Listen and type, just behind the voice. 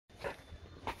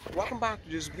Welcome back to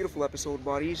this beautiful episode,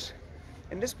 buddies.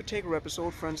 In this particular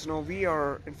episode, friends, we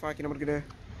are, in fact, gonna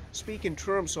speak in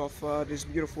terms of this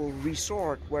beautiful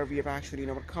resort where we have actually,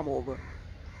 come over.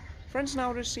 Friends,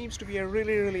 now there seems to be a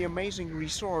really amazing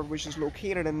resort which is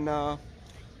located in, the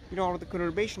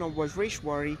conurbation of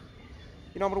Vajreshwari,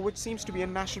 which seems to be a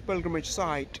national pilgrimage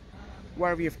site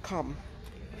where we have come.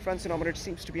 Friends, it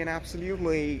seems to be an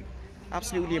absolutely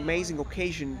amazing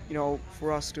occasion,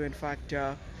 for us to, in fact,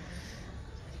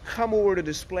 come over to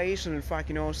this place and in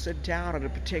fact sit down at a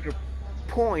particular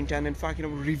point and in fact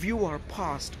review our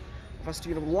past as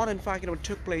to what in fact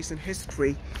took place in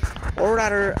history, or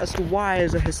rather as to why,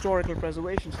 as a historical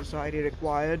preservation society,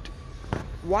 required,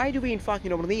 why do we in fact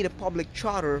need a public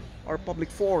charter or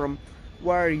public forum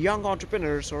where young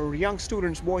entrepreneurs or young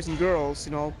students, boys and girls,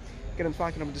 can in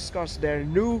fact discuss their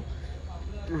new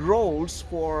roles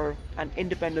for an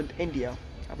independent India.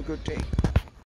 Have a good day.